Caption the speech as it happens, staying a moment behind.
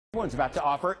Everyone's about to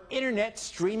offer internet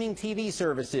streaming TV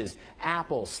services.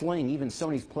 Apple, Sling, even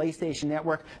Sony's PlayStation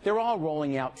Network, they're all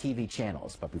rolling out TV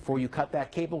channels. But before you cut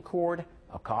that cable cord,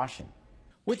 a caution.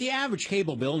 With the average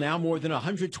cable bill now more than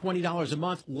 $120 a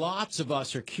month, lots of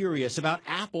us are curious about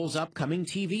Apple's upcoming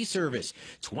TV service.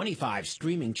 25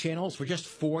 streaming channels for just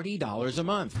 $40 a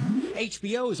month.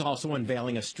 HBO is also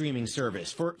unveiling a streaming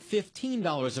service for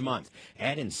 $15 a month.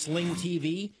 Add in Sling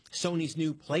TV, Sony's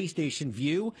new PlayStation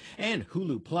View, and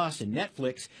Hulu Plus and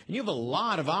Netflix, and you have a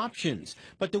lot of options.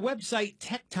 But the website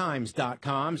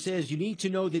techtimes.com says you need to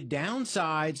know the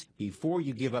downsides before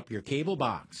you give up your cable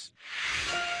box.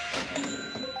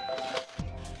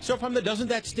 So from the Doesn't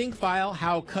That Stink file,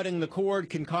 how cutting the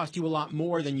cord can cost you a lot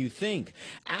more than you think.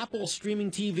 Apple streaming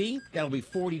TV, that'll be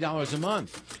 $40 a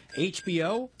month.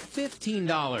 HBO, $15.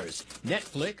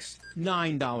 Netflix,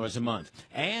 $9 a month.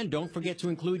 And don't forget to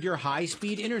include your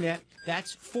high-speed internet.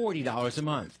 That's $40 a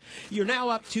month. You're now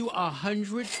up to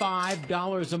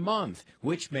 $105 a month,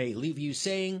 which may leave you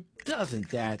saying,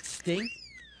 doesn't that stink?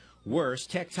 Worse,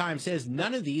 Tech Times says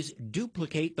none of these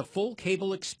duplicate the full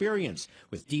cable experience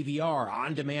with DVR,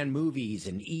 on-demand movies,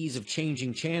 and ease of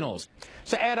changing channels.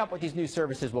 So add up what these new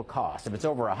services will cost. If it's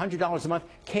over $100 a month,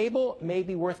 cable may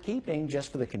be worth keeping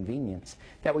just for the convenience.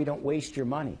 That way you don't waste your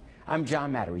money. I'm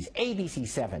John Matteries, ABC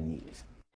 7 News.